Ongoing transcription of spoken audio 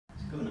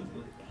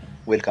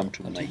Welcome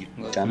to my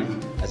YouTube channel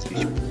as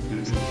usual.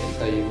 And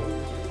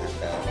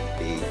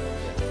today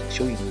I'm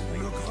showing you my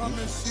routine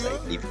as I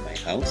leave my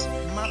house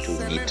to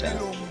meet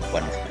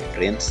one of my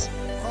friends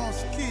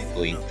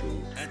going to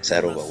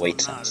Sarova White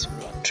Sands.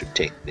 We want to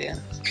take their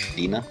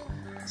dinner,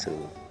 so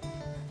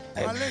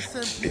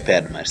I've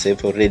prepared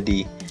myself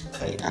already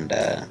and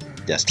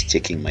just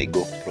checking my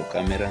GoPro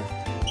camera,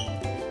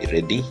 be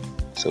ready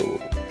so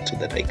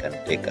that I can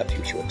take a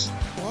few shots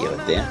here or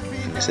there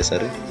if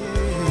necessary.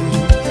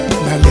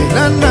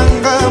 Nalela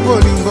nanga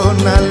bolingo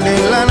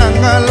nalela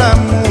nanga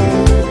lamu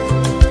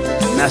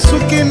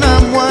nasuki na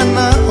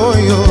mwana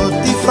oyo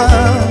tifa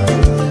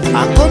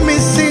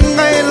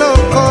akomisinga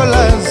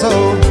elokola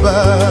zoba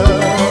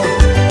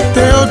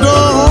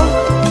Theodore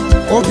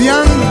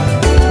Obiang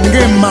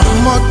ngema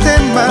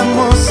motema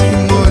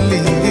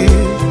mosimolingi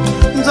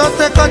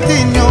nzote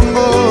koti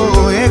nyongo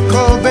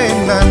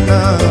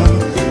ekobengana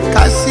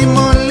kasi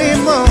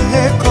molimo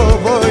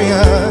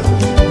ekoboya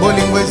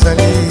bolingo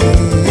ezali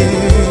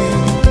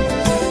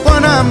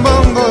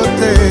mbongo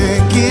te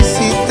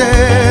kisite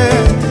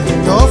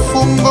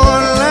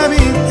tofungola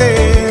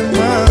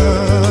mitema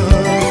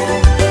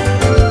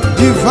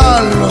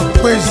Dival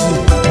Kwezi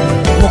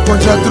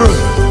Mokonjadro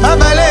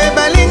abale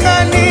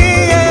balingani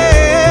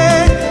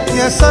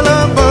ya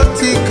sala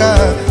botika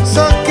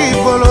soki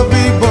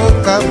bolobi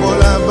boka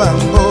bola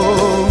bango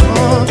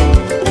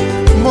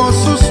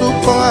mosusu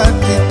ko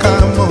atika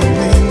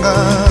moninga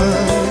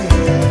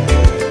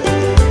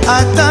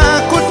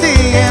ata kuti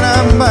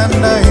era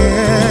mbanda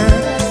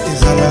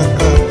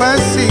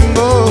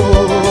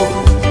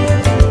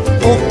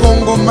au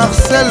Congo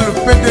Marcel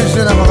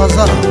PDG na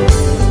Braza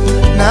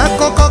na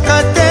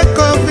kokoka te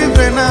ko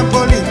vivre na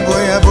bolingo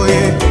ya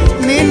boye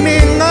nini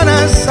nga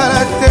na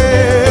sala te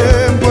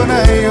mpona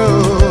yo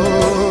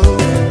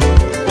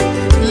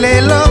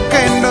lelo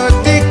kendo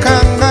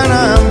tikanga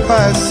na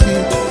mpasi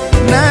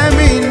na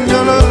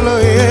minyololo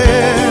ye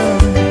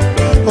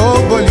o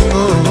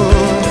bolingo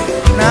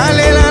na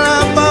lela na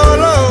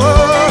Paolo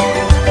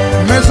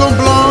Maison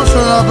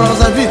Blanche na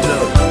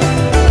Brazzaville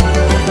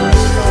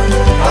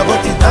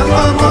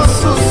abotitanga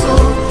mosusu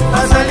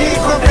azali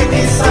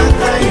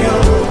kopekisaka yo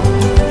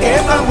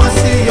eba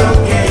mwasi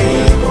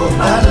yokei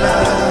kobala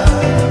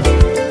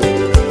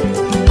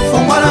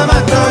fungwala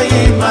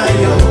matoi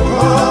mayo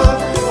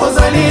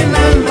ozali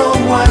nano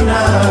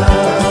mwana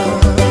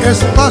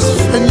Espace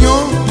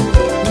Feignon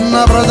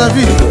na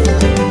Brazzaville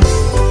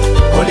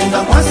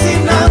olinga mwasi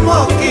na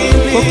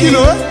mokili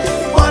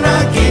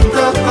mpona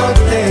kitoko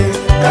te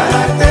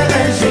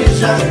karaktere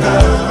jijaka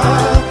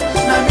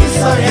na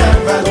miso ya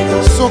bato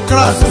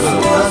Socrate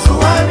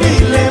Suwa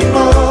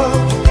bilemo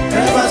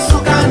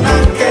ebasuka na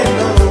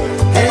kelo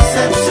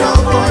exception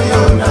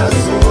koyo na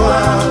zuwa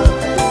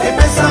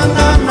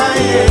epesanga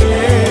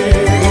mayele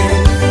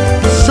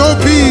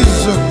Showbiz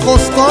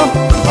Costa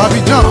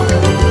Abidjan.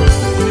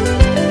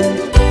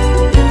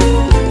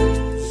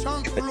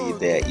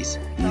 There is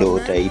low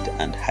tide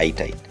and high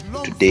tide.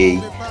 Today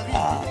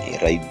I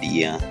arrived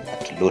here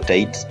at low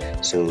tides,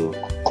 so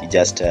we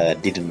just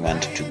didn't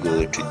want to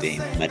go to the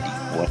muddy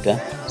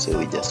water, so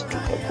we just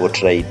took a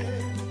boat ride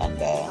and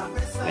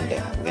went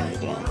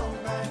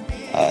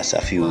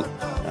a few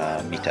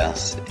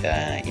meters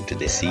into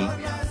the sea.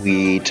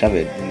 We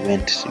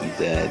went with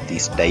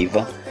this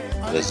diver.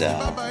 It was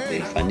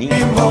very funny.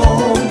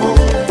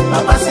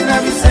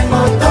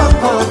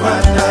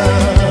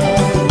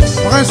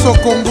 Prince au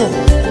Congo,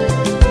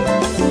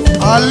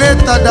 à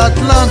l'état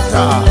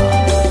d'Atlanta.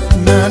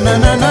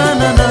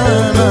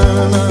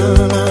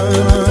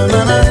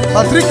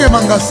 Patrick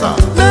Mangasa.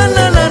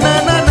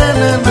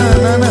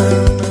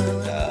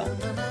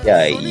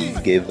 Yeah, he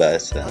gave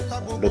us a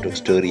lot of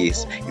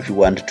stories. If you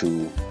want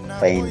to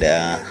find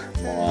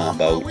more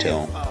about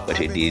what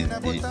he did,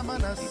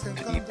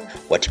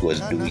 what he was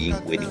doing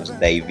when he was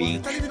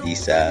diving,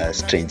 these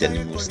strange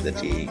animals that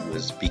he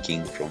was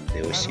picking from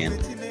the ocean,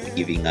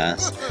 giving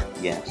us.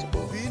 Yeah, so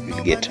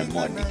you'll get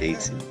more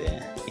details in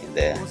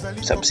the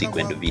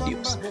subsequent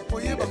videos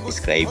that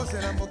described.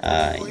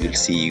 You'll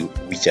see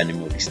which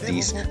animal is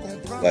this,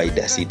 why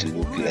does it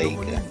look like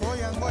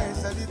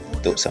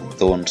some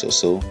thorns or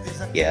so.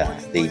 Yeah,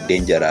 they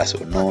dangerous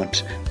or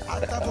not,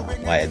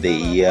 why are they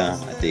here,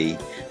 are they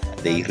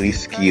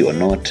risky or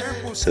not.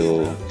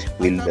 So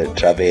we'll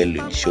travel,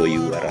 we'll show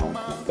you around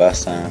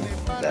Mombasa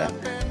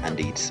and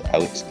its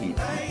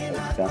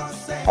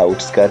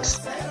outskirts.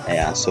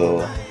 Yeah,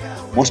 so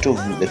most of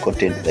the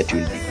content that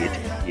you'll be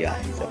getting here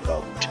is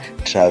about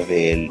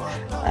travel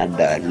and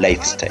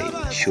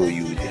lifestyle. Show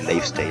you the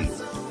lifestyle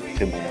of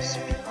famous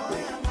people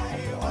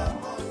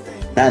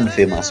and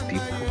non-famous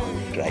people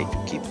who try to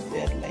keep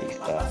their life,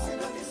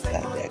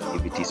 their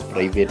activities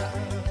private.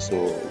 So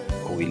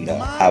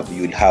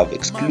you'll have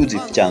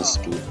exclusive chance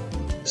to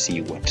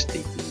see what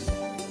they do,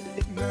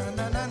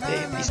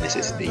 the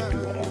businesses they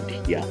do around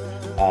here.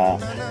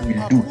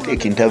 We'll do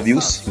tech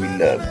interviews.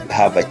 We'll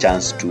have a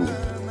chance to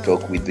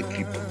talk with the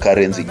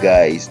cryptocurrency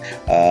guys,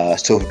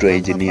 software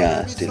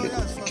engineers,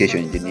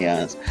 telecommunication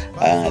engineers.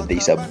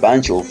 There's a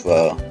bunch of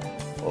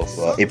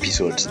of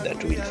episodes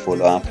that will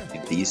follow up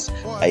with this.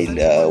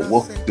 I'll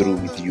walk through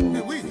with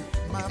you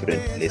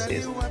different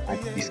places and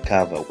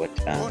discover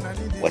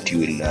what you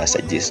will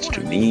suggest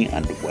to me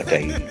and what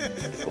I will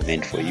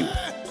recommend for you.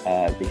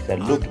 There's a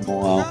lot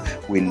more.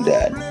 We'll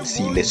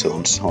see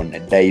lessons on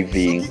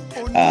diving,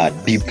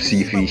 deep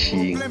sea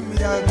fishing.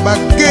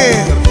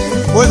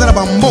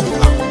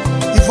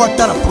 Il faut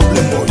attendre le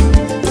problème.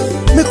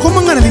 Mais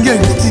comment on a l'ingé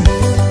victime?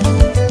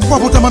 Pourquoi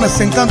botama na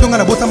 50 on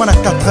a botama na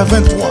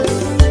 83?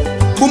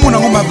 Comment on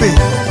a ma paix?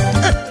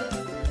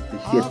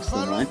 Appreciate so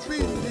much for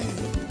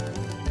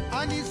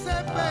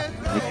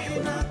make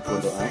sure you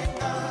follow us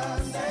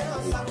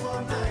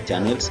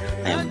channels.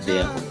 I am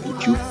there on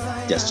YouTube.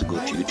 Just go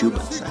to YouTube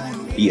and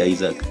search D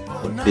Isaac.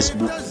 On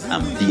Facebook,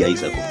 I'm D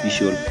Isaac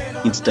Official.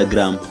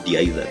 Instagram, D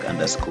Isaac _.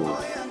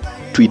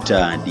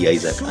 Twitter, D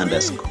Isaac _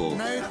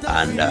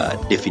 and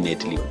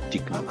definitely on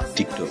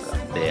TikTok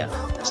I'm there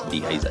as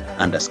D Isaac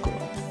 _.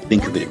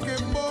 Thank you very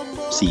much.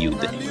 See you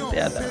then in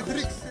the other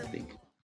ones.